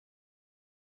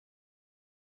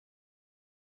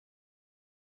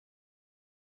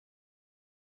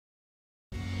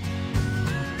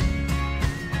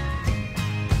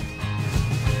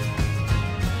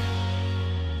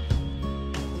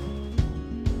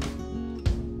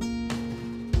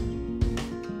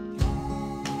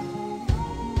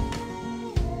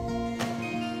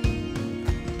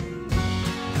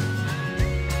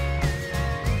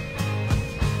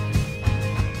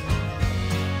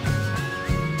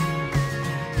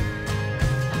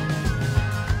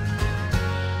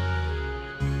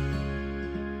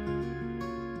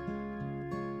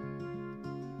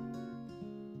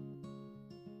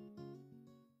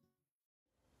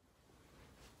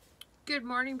Good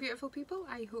morning, beautiful people.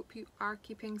 I hope you are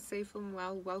keeping safe and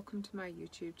well. Welcome to my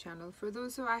YouTube channel. For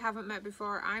those who I haven't met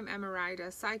before, I'm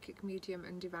Ryder, psychic medium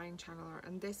and divine channeler,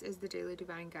 and this is the daily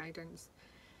divine guidance,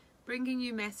 bringing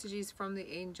you messages from the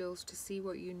angels to see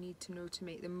what you need to know to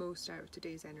make the most out of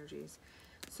today's energies.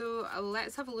 So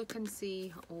let's have a look and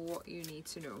see what you need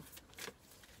to know.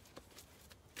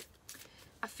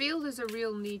 I feel there's a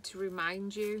real need to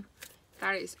remind you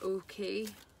that it's okay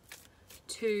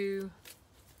to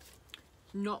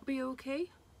not be okay,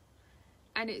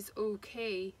 and it's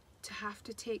okay to have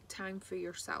to take time for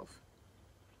yourself.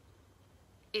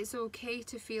 It's okay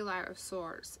to feel out of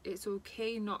sorts. It's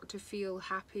okay not to feel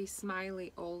happy,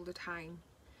 smiley all the time.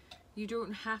 You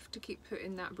don't have to keep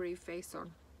putting that brave face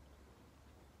on.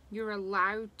 You're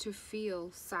allowed to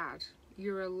feel sad.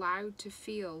 You're allowed to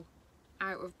feel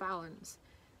out of balance.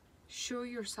 Show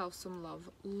yourself some love.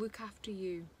 Look after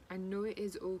you, and know it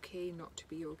is okay not to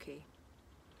be okay.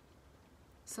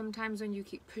 Sometimes when you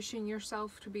keep pushing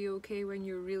yourself to be okay when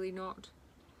you're really not,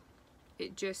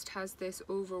 it just has this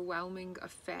overwhelming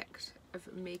effect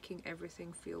of making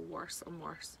everything feel worse and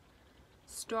worse.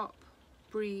 Stop,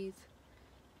 breathe,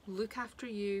 look after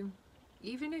you,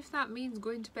 even if that means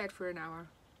going to bed for an hour.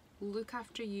 Look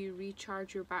after you,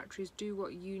 recharge your batteries, do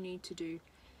what you need to do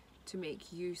to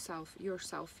make yourself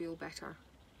feel better.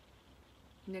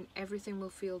 And then everything will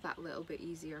feel that little bit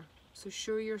easier. So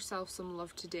show yourself some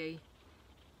love today.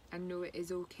 And know it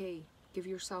is okay. Give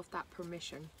yourself that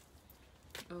permission.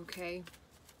 Okay?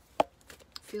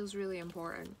 Feels really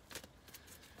important.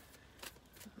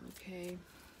 Okay.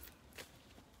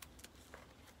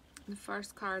 The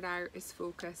first card out is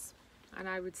focus. And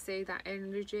I would say that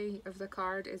energy of the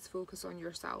card is focus on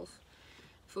yourself.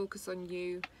 Focus on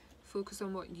you. Focus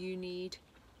on what you need.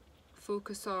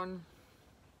 Focus on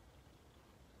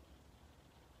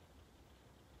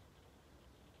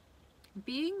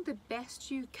being the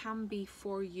best you can be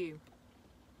for you.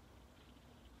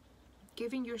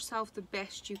 Giving yourself the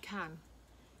best you can.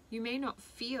 You may not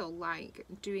feel like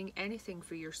doing anything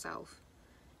for yourself.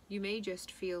 You may just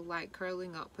feel like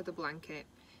curling up with a blanket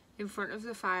in front of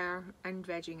the fire and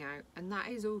vegging out, and that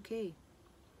is okay.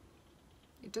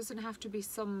 It doesn't have to be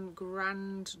some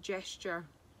grand gesture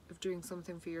of doing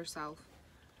something for yourself.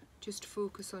 Just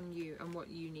focus on you and what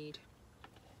you need.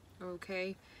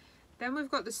 Okay? Then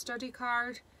we've got the study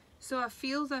card. So I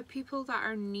feel that people that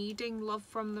are needing love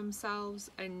from themselves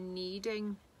and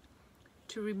needing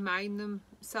to remind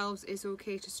themselves it's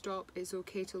okay to stop, it's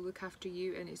okay to look after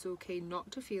you, and it's okay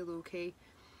not to feel okay.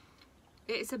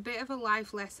 It's a bit of a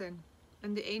life lesson,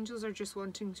 and the angels are just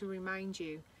wanting to remind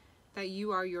you that you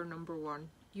are your number one.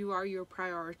 You are your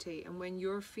priority, and when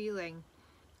you're feeling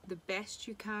the best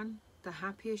you can, the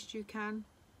happiest you can,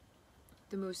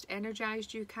 the most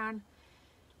energized you can,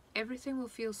 everything will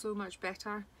feel so much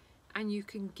better, and you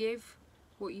can give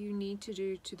what you need to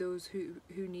do to those who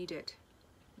need it.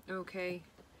 Okay,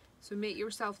 so make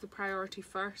yourself the priority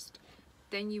first,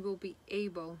 then you will be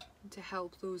able to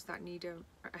help those that need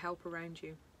help around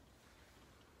you.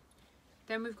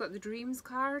 Then we've got the dreams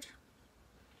card.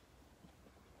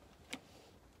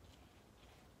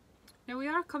 Now we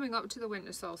are coming up to the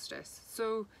winter solstice,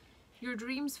 so your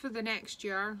dreams for the next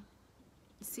year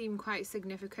seem quite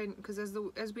significant, because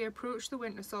as we approach the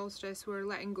winter solstice, we're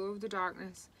letting go of the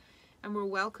darkness and we're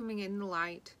welcoming in the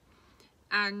light.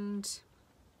 And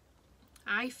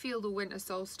I feel the winter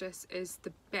solstice is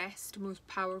the best, most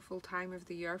powerful time of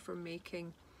the year for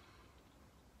making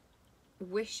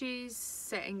wishes,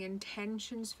 setting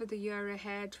intentions for the year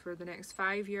ahead, for the next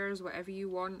 5 years, whatever you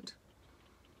want.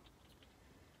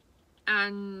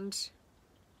 And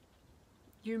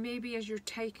you maybe, as you're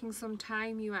taking some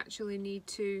time, you actually need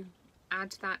to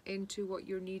add that into what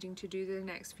you're needing to do the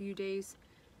next few days.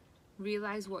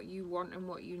 Realize what you want and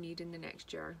what you need in the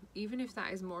next year, even if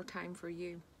that is more time for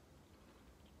you,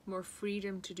 more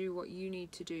freedom to do what you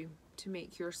need to do to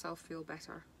make yourself feel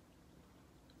better.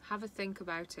 Have a think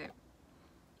about it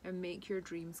and make your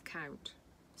dreams count.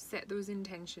 Set those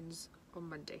intentions on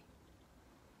Monday.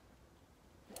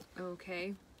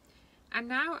 Okay. And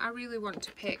now I really want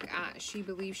to pick at She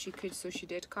Believes She Could So She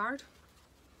Did card,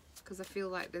 because I feel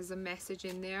like there's a message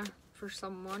in there for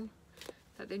someone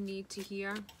that they need to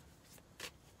hear.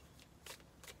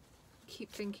 Keep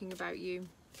thinking about you.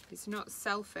 It's not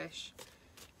selfish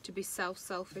to be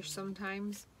selfish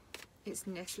sometimes. It's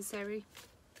necessary.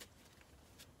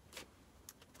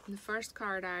 And the first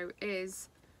card out is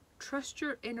Trust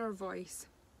Your Inner Voice.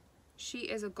 She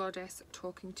is a goddess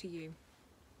talking to you.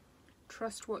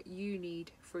 Trust what you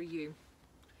need for you.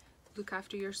 Look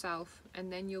after yourself, and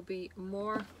then you'll be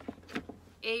more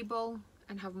able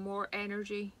and have more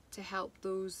energy to help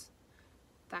those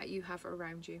that you have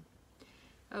around you.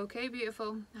 Okay,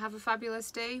 beautiful. Have a fabulous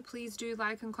day. Please do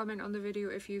like and comment on the video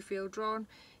if you feel drawn.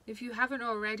 If you haven't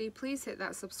already, please hit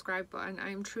that subscribe button.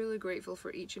 I am truly grateful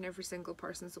for each and every single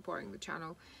person supporting the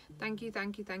channel. Thank you,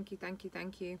 thank you, thank you, thank you,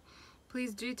 thank you.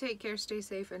 Please do take care, stay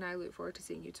safe, and I look forward to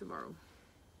seeing you tomorrow.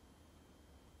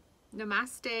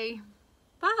 Namaste.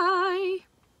 Bye.